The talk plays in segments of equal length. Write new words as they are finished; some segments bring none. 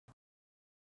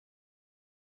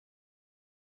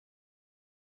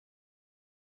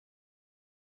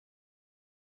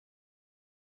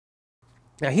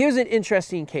Now, here's an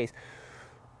interesting case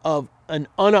of an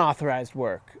unauthorized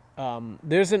work.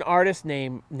 There's an artist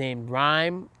named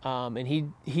Rhyme, and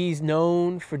he's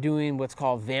known for doing what's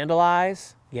called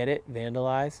vandalize. Get it?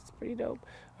 Vandalize. It's pretty dope.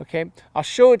 Okay, I'll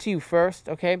show it to you first.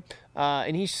 Okay,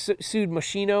 and he sued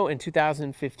Moschino in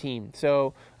 2015.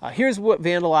 So here's what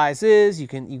vandalize is. You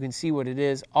can see what it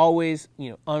is. Always,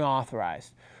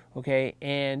 unauthorized. Okay,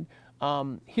 and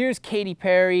here's Katy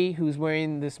Perry, who's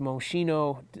wearing this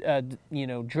Moschino,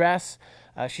 dress.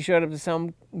 She showed up to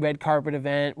some red carpet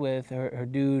event with her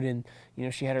dude, and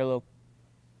she had her little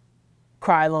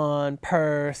Krylon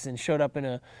purse and showed up in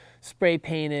a spray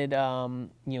painted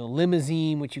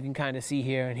limousine, which you can kind of see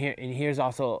here. And here's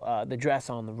also the dress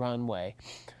on the runway,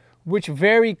 which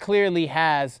very clearly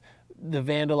has the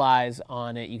vandalize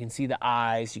on it. You can see the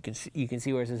eyes. You can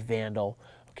see where it says Vandal.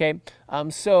 Okay,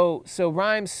 so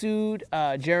Rhyme sued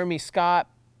Jeremy Scott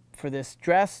for this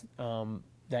dress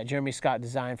that Jeremy Scott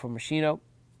designed for Moschino.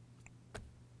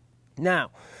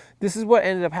 Now, this is what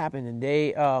ended up happening.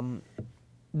 They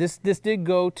this did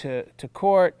go to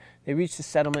court. They reached a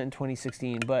settlement in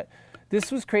 2016, but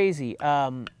this was crazy.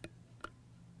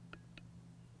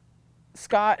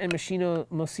 Scott and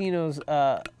Moschino's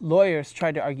lawyers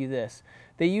tried to argue this.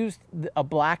 They used a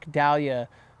Black Dahlia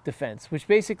defense, which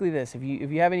basically this: if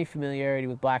you have any familiarity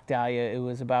with Black Dahlia, it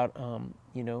was about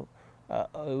it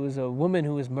was a woman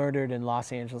who was murdered in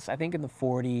Los Angeles, I think in the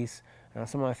 40s.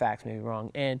 Some of my facts may be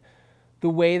wrong, and the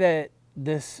way that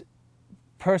this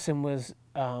person was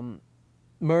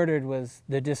murdered was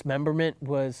the dismemberment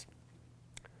was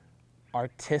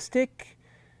artistic.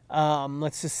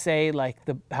 Let's just say like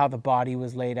how the body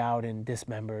was laid out and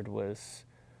dismembered was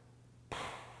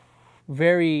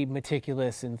very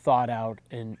meticulous and thought out,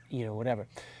 and whatever.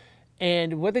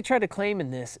 And what they try to claim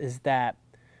in this is that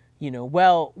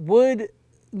well, would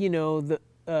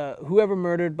whoever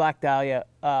murdered Black Dahlia,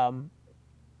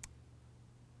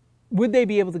 would they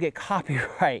be able to get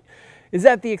copyright? Is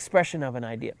that the expression of an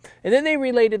idea? And then they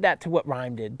related that to what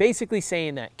Rhyme did, basically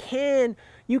saying that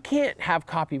you can't have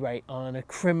copyright on a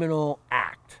criminal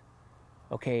act,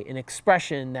 okay, an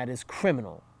expression that is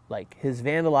criminal. Like his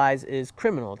vandalize is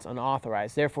criminal, it's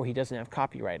unauthorized, therefore he doesn't have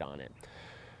copyright on it.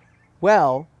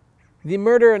 Well, the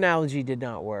murder analogy did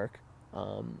not work.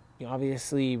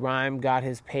 Obviously, Rhyme got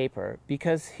his paper,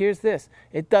 because here's this: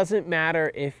 it doesn't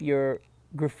matter if your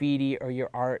graffiti or your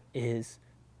art is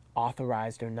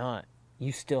authorized or not.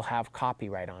 You still have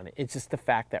copyright on it. It's just the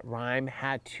fact that Rhyme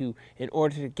had to, in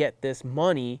order to get this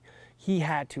money, he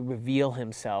had to reveal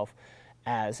himself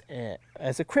as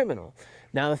a criminal.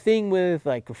 Now, the thing with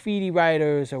like graffiti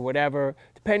writers or whatever,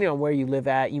 depending on where you live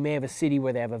at, you may have a city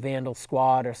where they have a vandal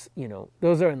squad, or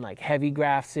those are in like heavy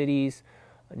graff cities,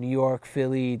 New York,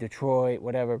 Philly, Detroit,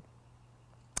 whatever.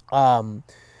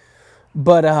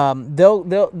 But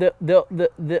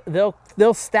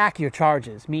they'll stack your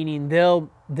charges, meaning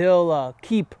they'll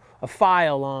keep a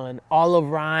file on all of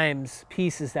Rhyme's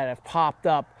pieces that have popped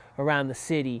up around the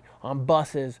city on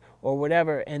buses or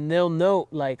whatever, and they'll note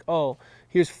like, oh,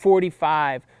 here's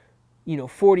 45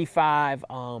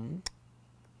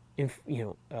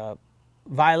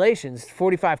 violations,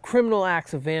 45 criminal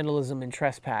acts of vandalism and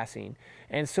trespassing.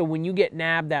 And so when you get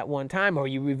nabbed that one time, or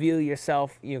you reveal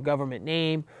yourself, your government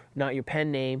name, not your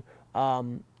pen name,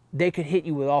 they could hit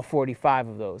you with all 45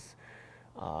 of those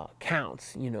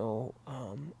counts,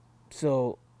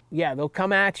 so yeah, they'll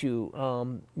come at you,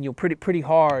 pretty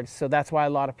hard. So that's why a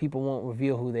lot of people won't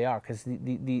reveal who they are, because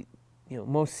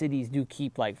most cities do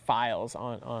keep like files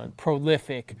on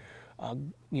prolific,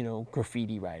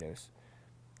 graffiti writers.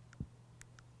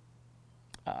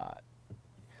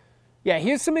 Yeah,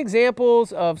 here's some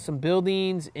examples of some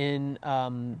buildings in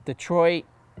Detroit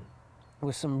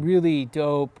with some really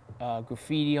dope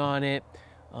graffiti on it,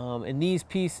 and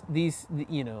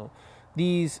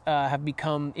these have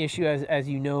become issue as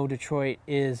Detroit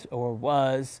is or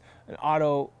was an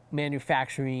auto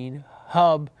manufacturing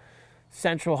hub,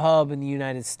 central hub in the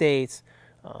United States,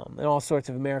 and all sorts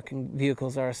of American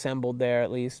vehicles are assembled there,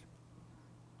 at least.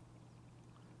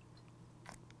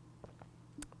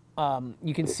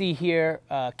 You can see here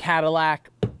Cadillac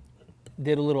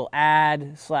did a little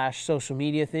ad / social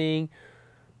media thing.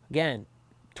 Again,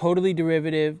 totally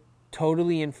derivative,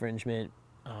 totally infringement.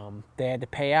 They had to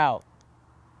pay out.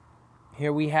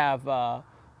 Here we have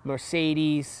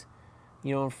Mercedes,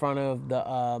 in front of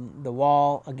the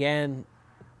wall, again,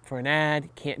 for an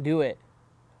ad. Can't do it,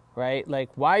 right? Like,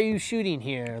 why are you shooting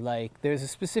here? Like, there's a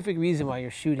specific reason why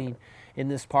you're shooting in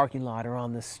this parking lot or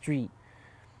on this street.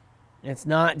 It's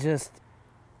not just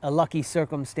a lucky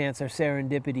circumstance or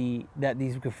serendipity that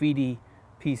these graffiti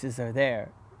pieces are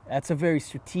there. That's a very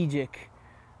strategic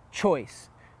choice.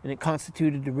 and it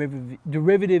constituted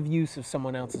derivative use of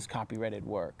someone else's copyrighted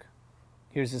work.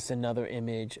 Here's just another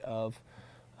image of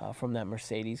from that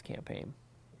Mercedes campaign.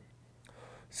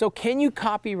 So can you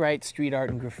copyright street art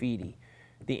and graffiti?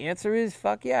 The answer is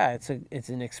fuck yeah. It's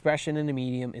an expression in a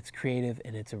medium, it's creative,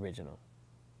 and it's original.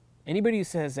 Anybody who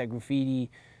says that graffiti,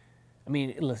 I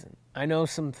mean, listen, I know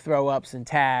some throw-ups and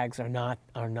tags are not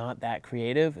that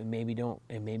creative and maybe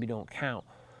don't count.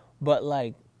 But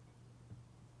like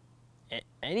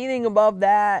anything above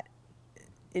that,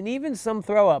 and even some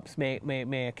throw-ups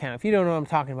may account. If you don't know what I'm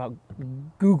talking about,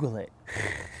 Google it.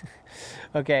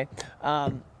 Okay?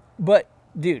 But,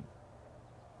 dude,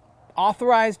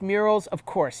 authorized murals, of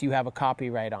course, you have a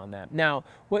copyright on that. Now,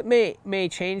 what may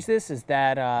change this is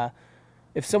that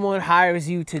if someone hires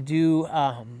you to do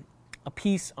a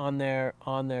piece on their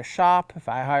shop, if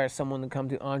I hire someone to come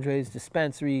to Andre's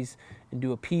dispensaries and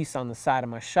do a piece on the side of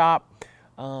my shop,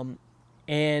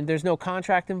 and there's no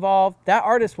contract involved, that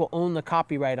artist will own the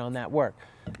copyright on that work.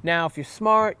 Now, if you're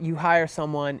smart, you hire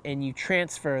someone and you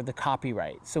transfer the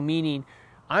copyright. So meaning,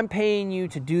 I'm paying you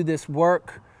to do this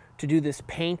work, to do this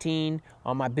painting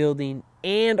on my building,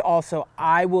 and also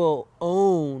I will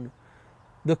own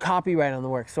the copyright on the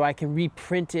work so I can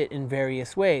reprint it in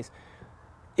various ways.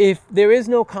 If there is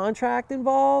no contract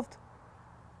involved,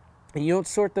 and you don't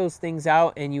sort those things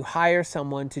out, and you hire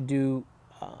someone to do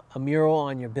a mural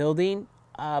on your building,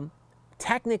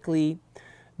 technically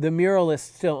the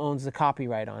muralist still owns the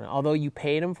copyright on it. Although you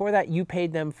paid them for that, you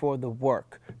paid them for the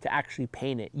work to actually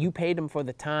paint it. You paid them for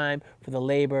the time, for the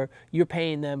labor. You're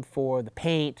paying them for the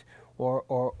paint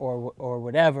or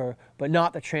whatever, but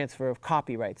not the transfer of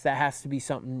copyrights. That has to be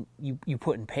something you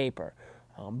put in paper.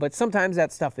 But sometimes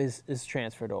that stuff is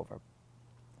transferred over.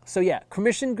 So yeah,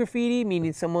 commissioned graffiti,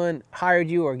 meaning someone hired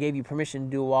you or gave you permission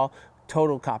to do a wall,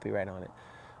 total copyright on it.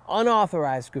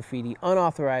 Unauthorized graffiti,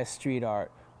 unauthorized street art,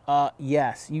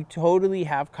 yes, you totally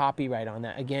have copyright on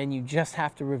that. Again, you just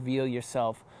have to reveal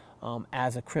yourself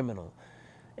as a criminal.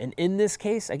 And in this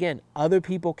case, again, other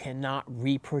people cannot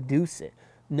reproduce it.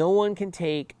 No one can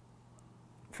take,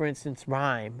 for instance,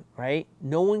 rhyme, right?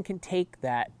 No one can take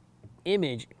that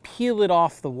image, peel it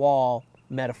off the wall,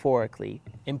 metaphorically,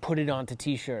 and put it onto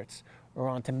t-shirts or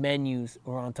onto menus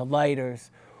or onto lighters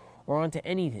or onto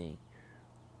anything.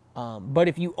 But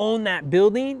if you own that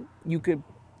building, you could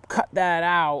cut that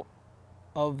out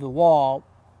of the wall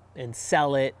and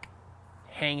sell it,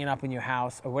 hang it up in your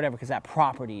house or whatever, because that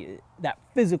property, that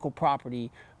physical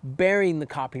property bearing the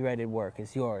copyrighted work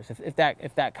is yours. If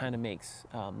that kind of makes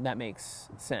that makes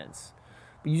sense.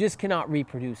 But you just cannot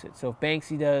reproduce it. So if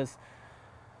Banksy does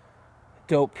a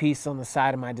dope piece on the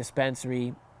side of my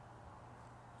dispensary,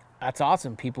 that's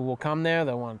awesome. People will come there.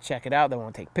 They'll want to check it out. They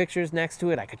want to take pictures next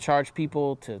to it. I could charge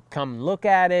people to come and look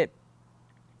at it.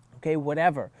 Okay,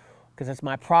 whatever. Because that's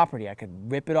my property. I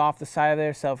could rip it off the side of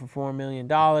there, sell it for $4 million,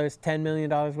 $10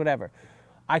 million, whatever.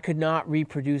 I could not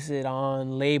reproduce it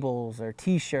on labels or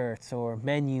t-shirts or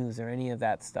menus or any of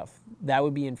that stuff. That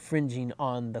would be infringing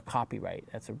on the copyright.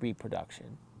 That's a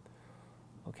reproduction.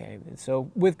 Okay, and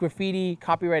so with graffiti,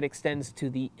 copyright extends to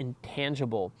the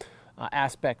intangible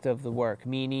aspect of the work,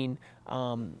 meaning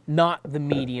not the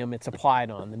medium it's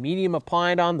applied on. The medium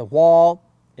applied on the wall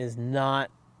is not,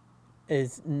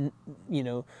 they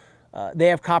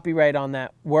have copyright on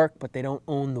that work, but they don't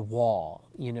own the wall.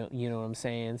 You know what I'm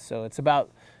saying? So it's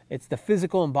the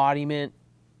physical embodiment,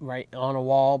 right, on a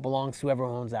wall belongs to whoever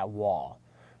owns that wall,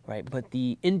 right? But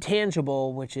the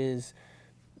intangible, which is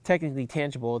technically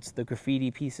tangible, it's the graffiti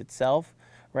piece itself,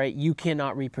 right? You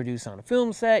cannot reproduce on a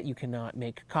film set. You cannot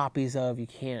make copies of. You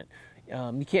can't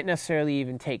necessarily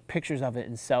even take pictures of it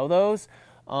and sell those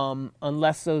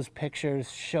unless those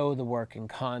pictures show the work in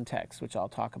context, which I'll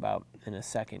talk about in a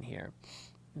second here.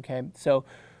 Okay, so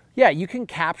yeah, you can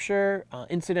capture,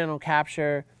 incidental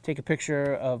capture, take a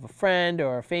picture of a friend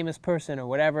or a famous person or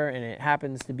whatever, and it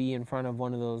happens to be in front of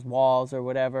one of those walls or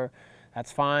whatever.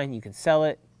 That's fine. You can sell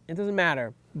it. It doesn't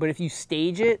matter. But if you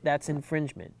stage it, that's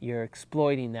infringement. You're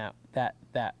exploiting that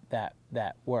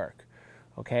work.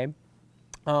 Okay.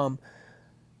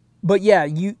 But yeah,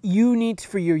 you need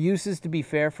for your uses to be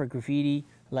fair for graffiti.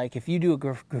 Like if you do a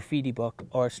graffiti book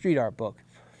or a street art book,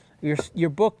 your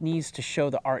book needs to show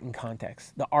the art in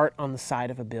context. The art on the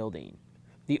side of a building,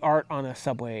 the art on a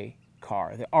subway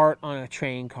car, the art on a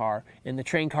train car, and the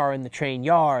train car in the train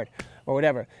yard or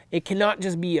whatever. It cannot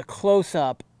just be a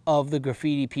close-up of the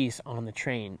graffiti piece on the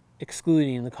train,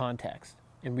 excluding the context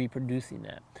and reproducing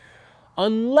that.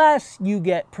 Unless you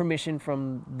get permission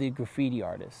from the graffiti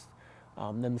artists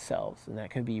themselves. And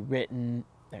that could be written,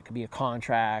 that could be a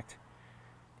contract,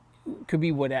 could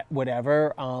be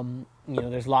whatever.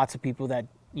 There's lots of people that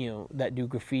that do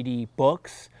graffiti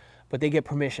books, but they get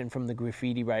permission from the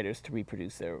graffiti writers to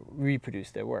reproduce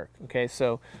their work. Okay,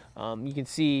 so you can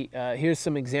see here's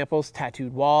some examples.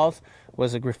 Tattooed Walls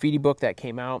was a graffiti book that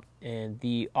came out, and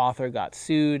the author got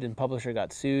sued and publisher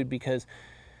got sued because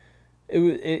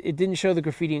it didn't show the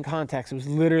graffiti in context. It was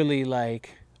literally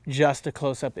like just a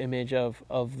close-up image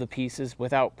of the pieces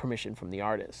without permission from the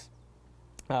artist.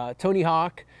 Tony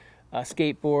Hawk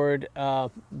Skateboard,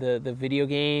 the video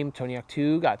game, Tony Hawk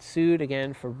 2, got sued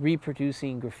again for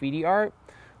reproducing graffiti art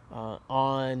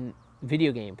on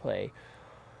video gameplay.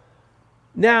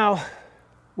 Now,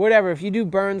 whatever, if you do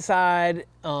Burnside,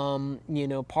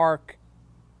 Park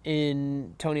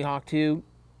in Tony Hawk 2,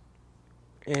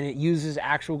 and it uses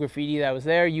actual graffiti that was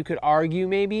there, you could argue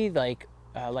maybe like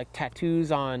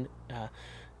tattoos on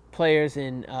players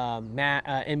in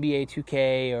NBA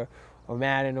 2K or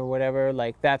Madden or whatever,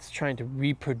 like that's trying to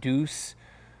reproduce,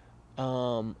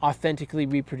 authentically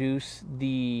reproduce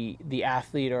the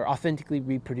athlete, or authentically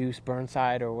reproduce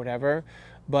Burnside or whatever.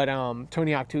 But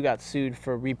Tony Hawk 2 got sued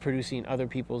for reproducing other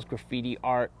people's graffiti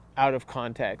art out of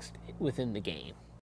context within the game.